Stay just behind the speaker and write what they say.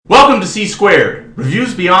Welcome to C Squared,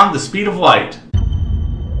 reviews beyond the speed of light.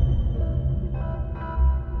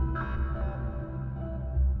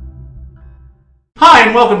 Hi,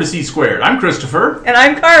 and welcome to C Squared. I'm Christopher. And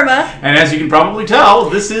I'm Karma. And as you can probably tell,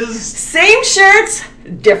 this is... Same shirts,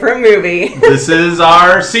 different movie. This is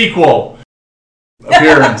our sequel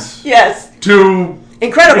appearance. Yes. To...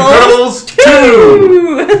 Incredibles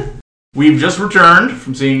 2! We've just returned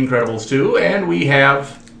from seeing Incredibles 2, and we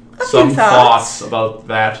have some thoughts about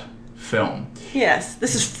that film. Yes,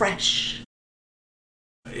 this is fresh.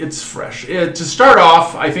 It's fresh. To start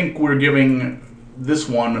off, I think we're giving this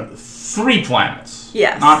one 3 planets.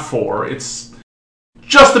 Yes. Not 4. It's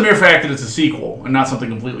just the mere fact that it's a sequel and not something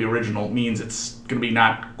completely original means it's going to be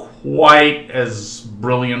not quite as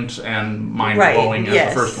brilliant and mind-blowing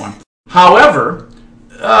as the first one. However,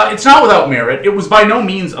 it's not without merit. It was by no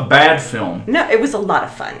means a bad film. No, it was a lot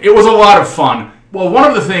of fun. It was a lot of fun. Well, one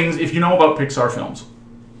of the things, if you know about Pixar films,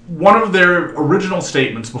 one of their original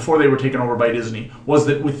statements before they were taken over by Disney was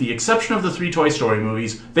that with the exception of the 3 Toy Story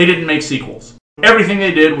movies, they didn't make sequels. Everything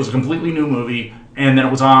they did was a completely new movie, and then it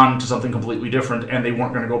was on to something completely different, and they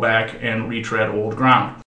weren't going to go back and retread old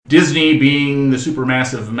ground. Disney, being the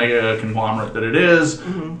supermassive mega conglomerate that it is,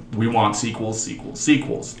 we want sequels, sequels,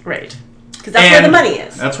 sequels. Right. Because that's where the money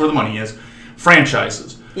is. That's where the money is.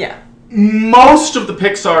 Franchises. Yeah. Most of the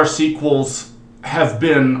Pixar sequels have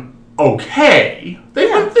been okay.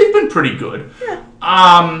 They've been pretty good.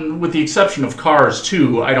 Yeah. With the exception of Cars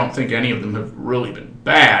 2, I don't think any of them have really been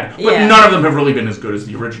bad. But none of them have really been as good as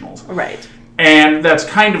the originals. Right. And that's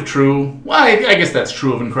kind of true. Well, I guess that's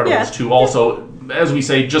true of Incredibles 2 also. As we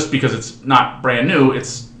say, just because it's not brand new,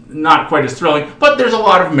 it's not quite as thrilling. But there's a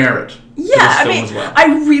lot of merit to this film as well. I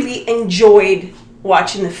really enjoyed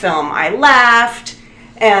watching the film. I laughed.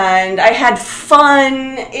 And I had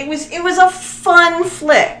fun. It was a fun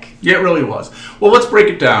flick. Yeah, it really was. Well, let's break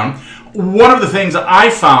it down. One of the things that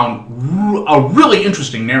I found a really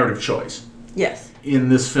interesting narrative choice in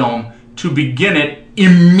this film to begin it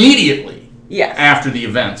immediately after the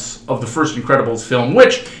events of the first Incredibles film,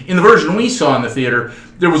 which, in the version we saw in the theater,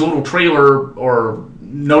 there was a little trailer or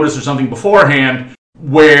notice or something beforehand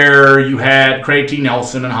where you had Craig T.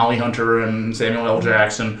 Nelson and Holly Hunter and Samuel L.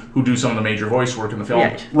 Jackson, who do some of the major voice work in the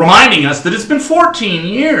film, reminding us that it's been 14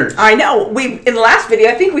 years. I know. In the last video,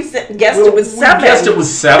 I think we guessed it was 7. We guessed it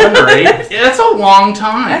was 7 or 8. That's a long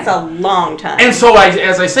time. That's a long time. And so,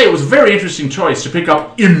 as I say, it was a very interesting choice to pick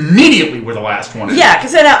up immediately where the last one is. Yeah,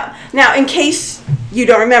 because now, in case you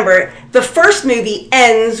don't remember, the first movie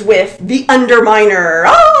ends with the Underminer.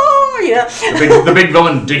 Oh, yeah. The big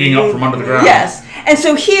villain digging up from under the ground. Yes. And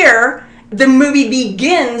so here, the movie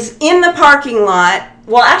begins in the parking lot.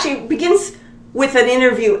 Well, actually, it begins with an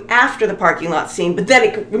interview after the parking lot scene, but then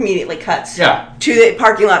it immediately cuts to the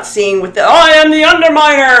parking lot scene with I am the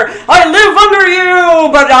Underminer! I live under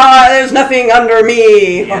you, but there's nothing under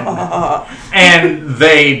me. And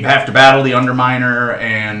they have to battle the Underminer,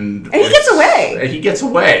 and he gets away. He gets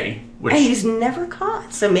away. And he's never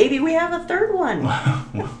caught, so maybe we have a third one.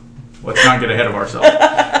 Let's not get ahead of ourselves.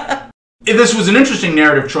 This was an interesting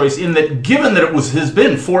narrative choice in that, given that it has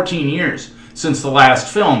been 14 years since the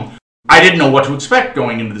last film, I didn't know what to expect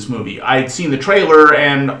going into this movie. I'd seen the trailer,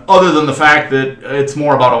 and other than the fact that it's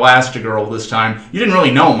more about Elastigirl this time, you didn't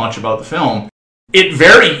really know much about the film. It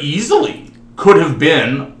very easily could have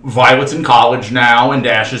been Violet's in college now, and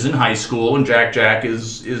Dash is in high school, and Jack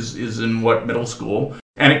is in middle school.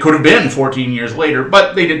 And it could have been 14 years later,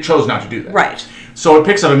 but they chose not to do that. Right. So it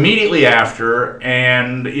picks up immediately after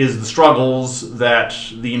and is the struggles that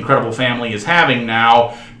the Incredible family is having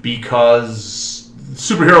now because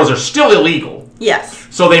superheroes are still illegal. Yes.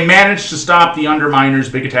 So they manage to stop the Underminer's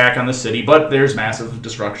big attack on the city, but there's massive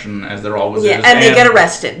destruction, as there always is. And they get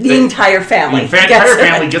arrested. The entire family. The entire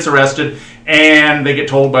family gets arrested, and they get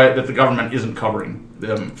told that the government isn't covering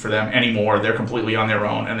for them anymore. They're completely on their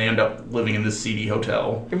own, and they end up living in this seedy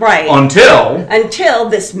hotel. Right. Until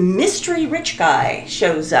this mystery rich guy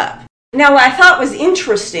shows up. Now, what I thought was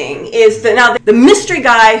interesting is that now the mystery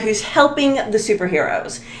guy who's helping the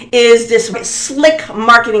superheroes is this slick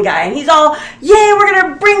marketing guy, and he's all, yay, we're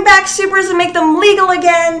going to bring back supers and make them legal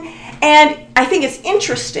again. And I think it's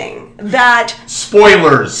interesting that...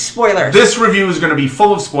 Spoilers. This review is going to be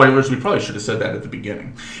full of spoilers. We probably should have said that at the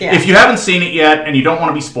beginning. Yeah. If you haven't seen it yet and you don't want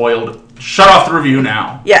to be spoiled, shut off the review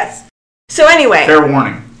now. Yes. So anyway... Fair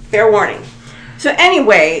warning. So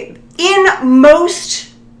anyway, in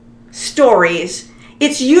most stories,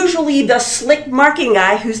 it's usually the slick marketing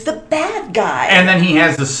guy who's the bad guy. And then he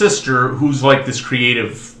has the sister who's like this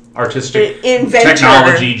artistic inventor,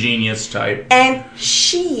 technology genius type. And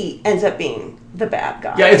she ends up being the bad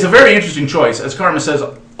guy. Yeah, it's a very interesting choice. As Karma says,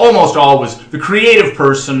 almost always the creative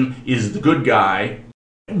person is the good guy,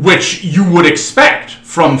 which you would expect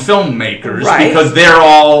from filmmakers, right, because they're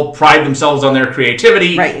all pride themselves on their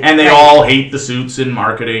creativity, right, and they right, all hate the suits in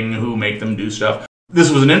marketing who make them do stuff. This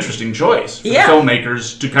was an interesting choice for the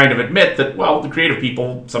filmmakers to kind of admit that, well, the creative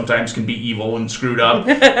people sometimes can be evil and screwed up,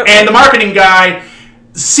 and the marketing guy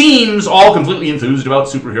seems all completely enthused about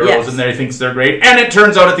superheroes, and they thinks they're great, and it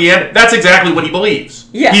turns out at the end, that's exactly what he believes.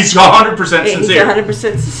 Yes. He's 100% sincere. He's 100%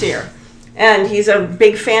 sincere. And he's a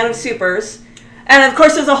big fan of supers. And of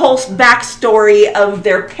course, there's a whole backstory of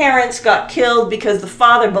their parents got killed because the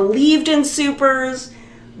father believed in supers,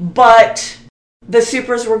 but the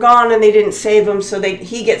supers were gone and they didn't save him, so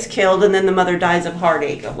he gets killed, and then the mother dies of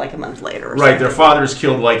heartache like a month later. Right, their father is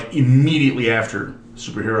killed like immediately after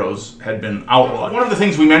superheroes had been outlawed. One of the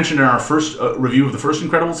things we mentioned in our first review of the first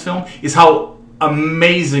Incredibles film is how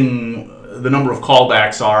amazing the number of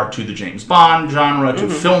callbacks are to the James Bond genre, to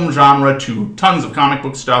film genre, to tons of comic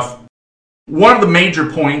book stuff. One of the major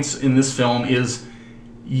points in this film is,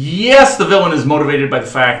 yes, the villain is motivated by the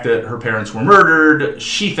fact that her parents were murdered.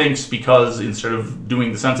 She thinks because instead of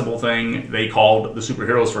doing the sensible thing, they called the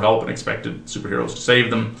superheroes for help and expected superheroes to save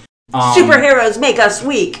them. Superheroes make us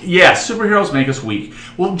weak. Yes, superheroes make us weak.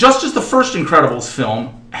 Well, just as the first Incredibles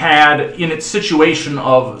film had, in its situation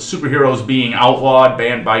of superheroes being outlawed,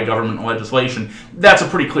 banned by government legislation, that's a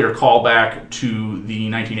pretty clear callback to the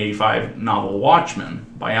 1985 novel Watchmen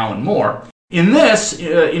by Alan Moore. In this,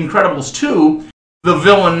 Incredibles 2, the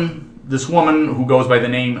villain, this woman who goes by the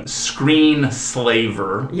name Screen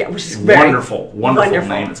Slaver. Yeah, which is very wonderful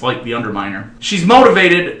name. It's like the Underminer. She's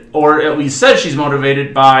motivated, or at least says she's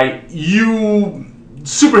motivated by, you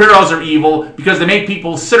superheroes are evil because they make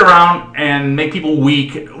people sit around and make people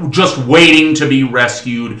weak, just waiting to be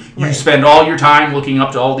rescued. Right. You spend all your time looking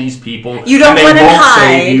up to all these people. You don't and they won't hide.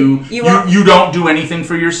 Save you. You don't do anything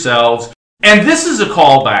for yourselves. And this is a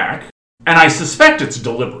callback, and I suspect it's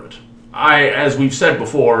deliberate. As we've said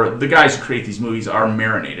before, the guys who create these movies are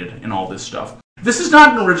marinated in all this stuff. This is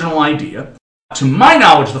not an original idea. To my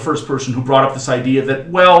knowledge, the first person who brought up this idea that,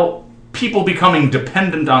 well, people becoming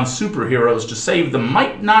dependent on superheroes to save them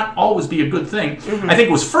might not always be a good thing, I think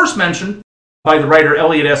was first mentioned by the writer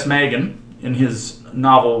Elliot S. Magen in his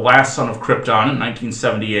novel Last Son of Krypton in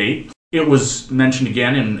 1978. It was mentioned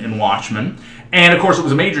again in Watchmen. And, of course, it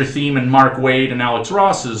was a major theme in Mark Waid and Alex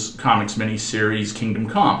Ross's comics miniseries Kingdom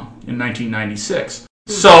Come in 1996.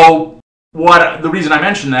 So, the reason I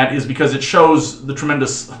mention that is because it shows the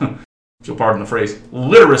tremendous, if you'll pardon the phrase,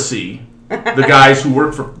 literacy the guys who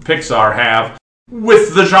work for Pixar have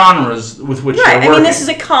with the genres with which they're working. I mean, this is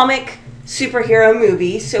a comic superhero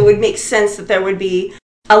movie, so it would make sense that there would be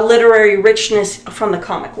a literary richness from the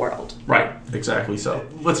comic world. Right, exactly so.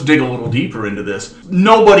 Let's dig a little deeper into this.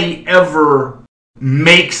 Nobody ever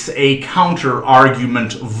makes a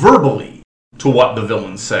counter-argument verbally to what the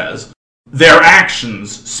villain says. Their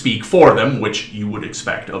actions speak for them, which you would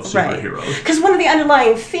expect of superheroes. Because one of the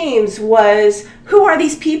underlying themes was, who are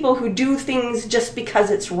these people who do things just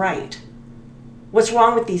because it's right? What's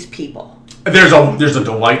wrong with these people? There's a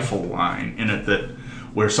delightful line in it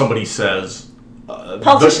where somebody says,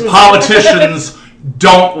 politicians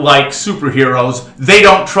don't like superheroes. They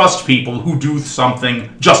don't trust people who do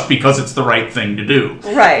something just because it's the right thing to do.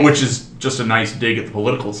 Right. Which is just a nice dig at the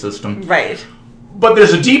political system. Right. But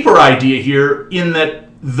there's a deeper idea here in that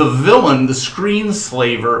the villain, the Screen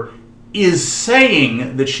Slaver, is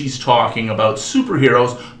saying that she's talking about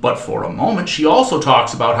superheroes, but for a moment she also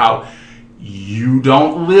talks about how you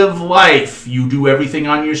don't live life. You do everything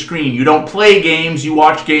on your screen. You don't play games, you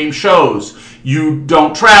watch game shows. You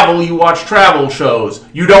don't travel, you watch travel shows.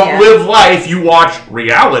 You don't live life, you watch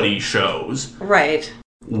reality shows. Right.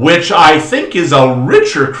 Which I think is a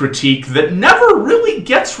richer critique that never really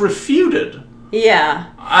gets refuted.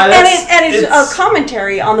 Yeah. And it's a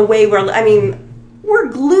commentary on the way we're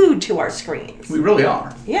glued to our screens. We really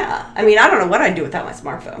are. Yeah. I mean, I don't know what I'd do without my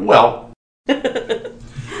smartphone. Well,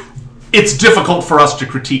 it's difficult for us to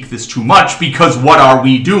critique this too much because what are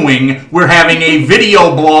we doing? We're having a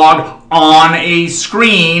video blog on a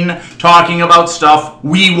screen talking about stuff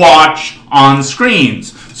we watch on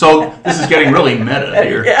screens. So this is getting really meta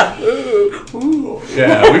here. Yeah. Ooh.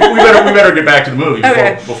 Yeah, we better get back to the movie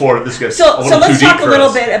before this gets a little too deep. So let's talk a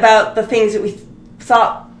little bit about the things that we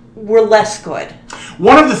thought were less good.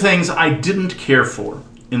 One of the things I didn't care for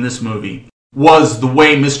in this movie was the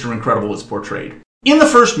way Mr. Incredible is portrayed. In the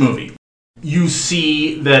first movie, you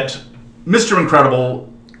see that Mr.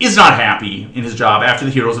 Incredible is not happy in his job after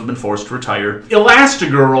the heroes have been forced to retire.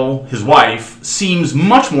 Elastigirl, his wife, seems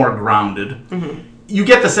much more grounded. you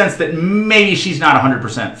get the sense that maybe she's not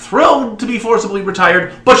 100% thrilled to be forcibly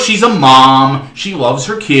retired, but she's a mom. She loves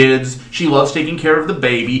her kids. She loves taking care of the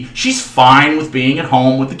baby. She's fine with being at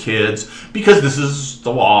home with the kids because this is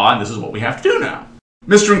the law and this is what we have to do now.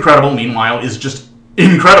 Mr. Incredible, meanwhile, is just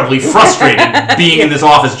incredibly frustrated being in this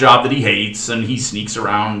office job that he hates, and he sneaks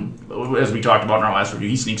around, as we talked about in our last review,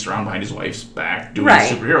 he sneaks around behind his wife's back doing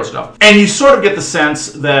superhero stuff. And you sort of get the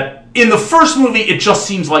sense that in the first movie, it just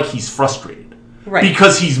seems like he's frustrated. Right.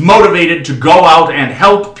 Because he's motivated to go out and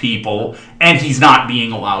help people, and he's not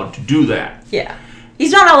being allowed to do that. Yeah.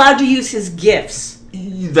 He's not allowed to use his gifts.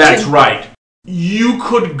 That's right. You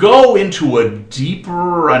could go into a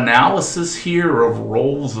deeper analysis here of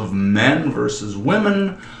roles of men versus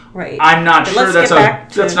women. Right. I'm not sure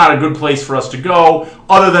that's not a good place for us to go,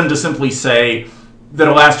 other than to simply say that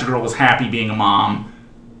Elastigirl was happy being a mom.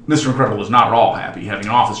 Mr. Incredible was not at all happy having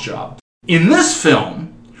an office job. In this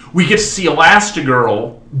film, we get to see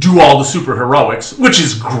Elastigirl do all the superheroics, which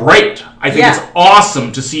is great. I think it's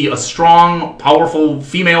awesome to see a strong, powerful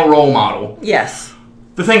female role model. Yes.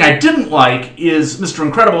 The thing I didn't like is Mr.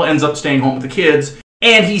 Incredible ends up staying home with the kids,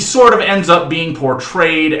 and he sort of ends up being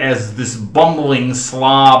portrayed as this bumbling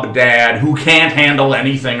slob dad who can't handle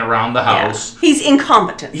anything around the house. Yeah. He's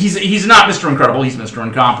incompetent. He's not Mr. Incredible, he's Mr.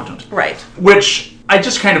 Incompetent. Right. Which I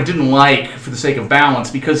just kind of didn't like for the sake of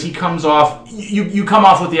balance, because he comes off, you come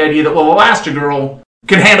off with the idea that, well, Elastigirl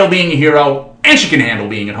can handle being a hero, and she can handle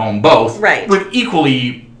being at home, both. Right. With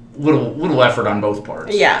equally little effort on both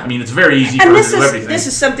parts. Yeah. I mean, it's very easy for her to do everything. This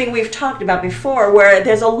is something we've talked about before, where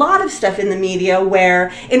there's a lot of stuff in the media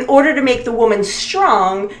where in order to make the woman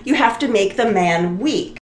strong, you have to make the man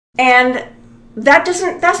weak. And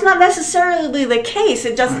that's not necessarily the case.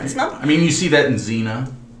 It doesn't, it's not. I mean, you see that in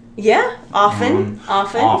Xena. Yeah, often.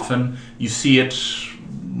 Often. You see it,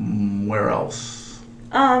 where else?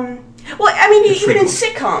 Well, I mean, even in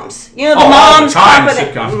sitcoms, you know,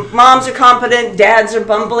 moms are competent, dads are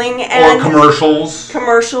bumbling, and or commercials,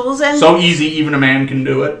 and so easy, even a man can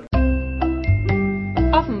do it.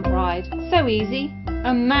 Oven Pride, so easy,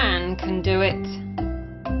 a man can do it.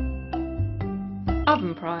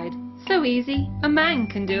 Oven Pride, so easy, a man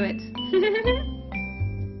can do it.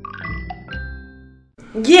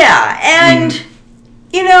 Yeah, and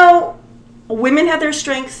you know, women have their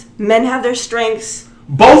strengths, men have their strengths.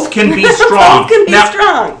 Both can be strong. Both can be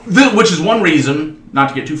strong. Which is one reason, not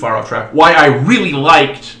to get too far off track, why I really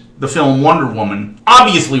liked the film Wonder Woman.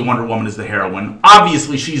 Obviously, Wonder Woman is the heroine.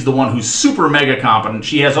 Obviously, she's the one who's super mega competent.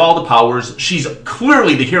 She has all the powers. She's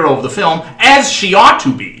clearly the hero of the film, as she ought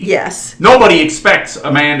to be. Yes. Nobody expects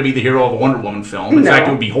a man to be the hero of a Wonder Woman film. In fact,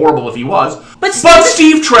 it would be horrible if he was. But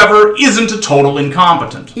Steve Trevor isn't a total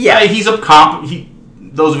incompetent. Yeah. He's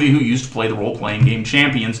those of you who used to play the role-playing game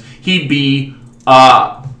Champions, he'd be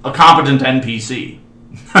a competent NPC,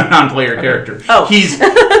 non-player character. Oh, he's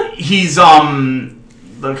the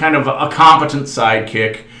kind of a competent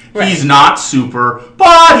sidekick. Right. He's not super,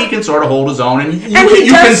 but he can sort of hold his own, and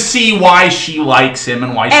you can see why she likes him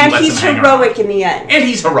and why she lets him hang around. And he's heroic in the end. And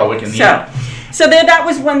he's heroic in the end. So that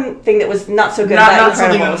was one thing that was not so good about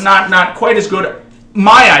Incredibles. Not quite as good.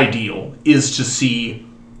 My ideal is to see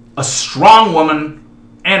a strong woman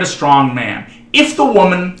and a strong man. If the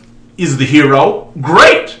woman is the hero,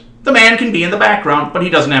 great. The man can be in the background, but he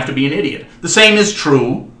doesn't have to be an idiot. The same is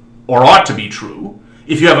true, or ought to be true,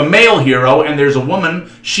 if you have a male hero and there's a woman,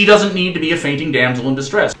 she doesn't need to be a fainting damsel in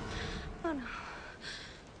distress. Oh,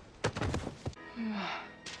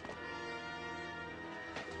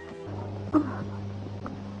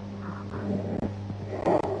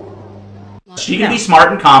 no. She can be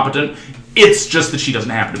smart and competent. It's just that she doesn't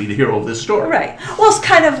happen to be the hero of this story. Right. Well, it's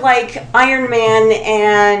kind of like Iron Man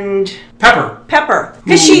and Pepper.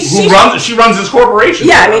 Because she runs his corporation.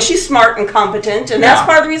 Yeah, I mean, she's smart and competent, and that's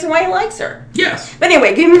part of the reason why he likes her. Yes. But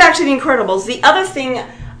anyway, getting back to The Incredibles, the other thing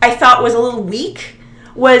I thought was a little weak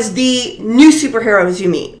was the new superheroes you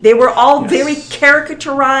meet. They were all very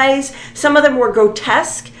caricaturized. Some of them were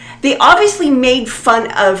grotesque. They obviously made fun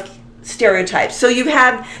of stereotypes. So you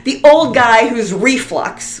had the old guy who's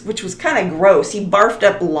reflux, which was kind of gross. He barfed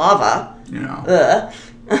up lava. Yeah.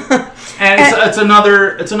 And it's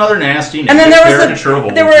another nasty and then there were a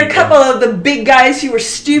people. couple of the big guys who were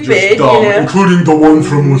stupid, including the one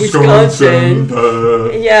from Wisconsin.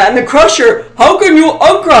 Yeah, and the Crusher. How can you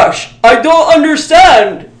uncrush? I don't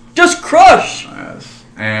understand. Just crush. Yes.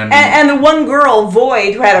 And the one girl,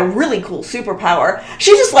 Void, who had a really cool superpower,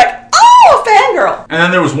 she's just like, oh, a fangirl. And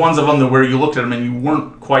then there was ones of them where you looked at them and you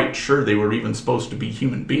weren't quite sure they were even supposed to be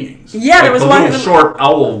human beings. Yeah, there was one little short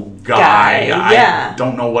owl guy. Yeah. I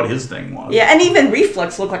don't know what his thing was. Yeah, and even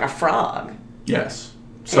Reflux looked like a frog. Yes.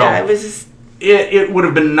 So yeah, it was. it would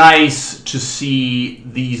have been nice to see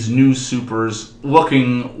these new supers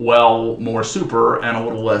looking, well, more super and a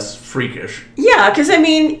little less freakish. Yeah, because, I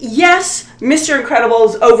mean, yes, Mr. Incredible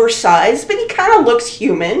is oversized, but he kind of looks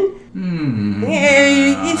human.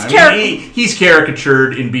 He's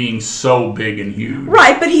caricatured in being so big and huge.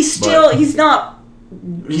 Right, but he's not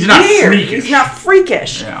freakish. He's not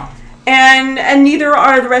freakish. Yeah. And neither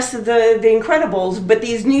are the rest of the Incredibles, but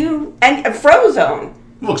these new... And Frozone.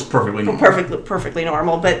 Looks perfectly normal. Perfectly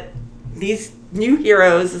normal, but these new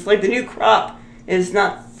heroes, it's like the new crop is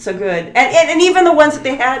not so good. And even the ones that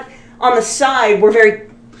they had on the side were very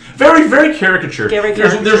caricatured.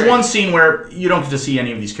 There's one scene where you don't get to see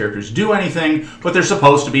any of these characters do anything, but they're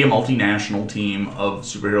supposed to be a multinational team of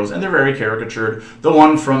superheroes, and they're very caricatured. The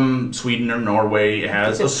one from Sweden or Norway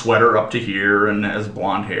has a sweater up to here and has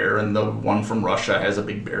blonde hair, and the one from Russia has a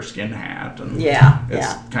big bearskin hat. And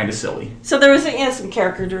it's kind of silly. So there was some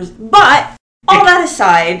caricatures, but all that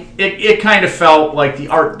aside... It kind of felt like the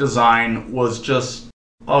art design was just...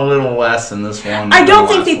 a little less in this one. I don't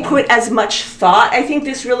think they put as much thought. I think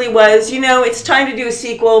this really was, it's time to do a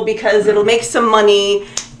sequel because it'll make some money,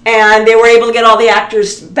 and they were able to get all the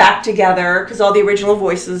actors back together because all the original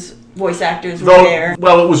voice actors were there.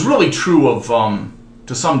 Well, it was really true of,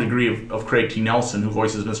 to some degree, of Craig T. Nelson, who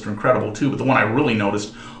voices Mr. Incredible, too. But the one I really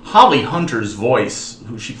noticed, Holly Hunter's voice,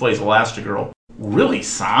 who she plays Elastigirl, really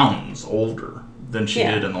sounds older than she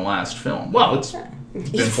did in the last film. Well, it's...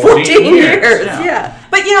 been 14 years. Yeah.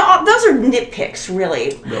 But, those are nitpicks,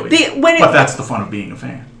 really. But that's the fun of being a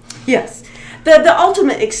fan. Yes. The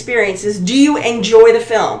ultimate experience is, do you enjoy the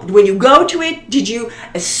film? When you go to it, did you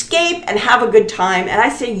escape and have a good time? And I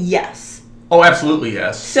say yes. Oh, absolutely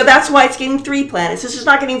yes. So that's why it's getting 3 planets. It's just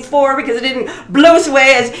not getting 4 because it didn't blow us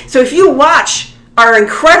away. So if you watch our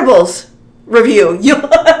Incredibles review, you'll...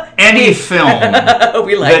 Any film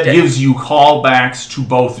that gives you callbacks to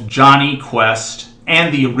both Johnny Quest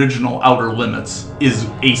and the original Outer Limits is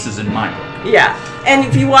aces in my book. Yeah. And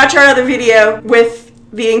if you watch our other video with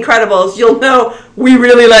The Incredibles, you'll know we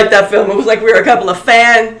really liked that film. It was like we were a couple of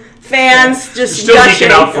fans just still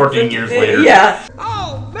geeking out 14 years later. Yeah.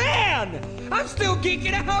 Oh, man! I'm still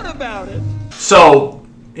geeking out about it. So,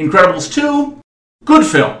 Incredibles 2, good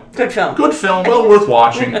film. Good film. Good film, well worth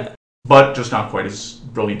watching, but just not quite as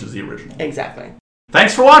brilliant as the original. Exactly.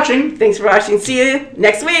 Thanks for watching. See you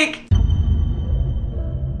next week.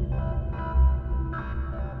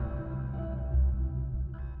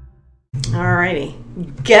 Alrighty,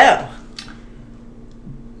 go.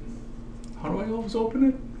 How do I always open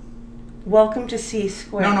it? Welcome to C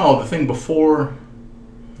Squared. No, the thing before.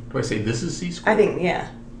 Do I say this is C Squared? I think, yeah.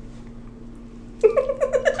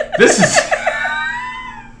 This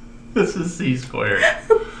is C Squared.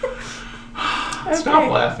 Stop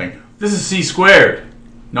laughing. This is C Squared.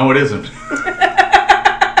 No, it isn't.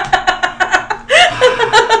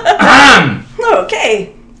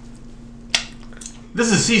 Okay. This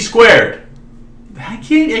is C Squared. I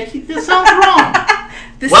can't, this sounds wrong.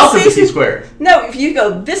 Welcome to C Squared. No, if you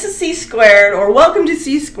go, this is C Squared, or welcome to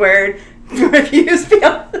C Squared, reviews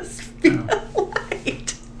beyond the speed of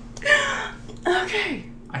light. Okay.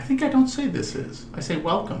 I think I don't say this is. I say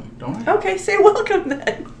welcome, don't I? Okay, say welcome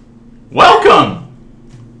then. Welcome!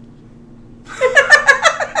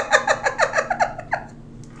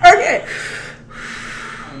 Okay.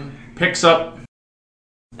 Picks up.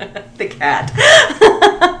 The cat.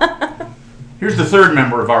 Here's the third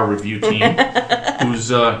member of our review team who's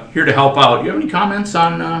here to help out. You have any comments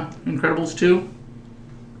on Incredibles 2?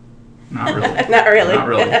 Not really. Not really. Not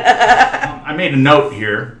really. I made a note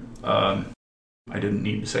here. I didn't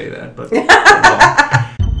need to say that, but well.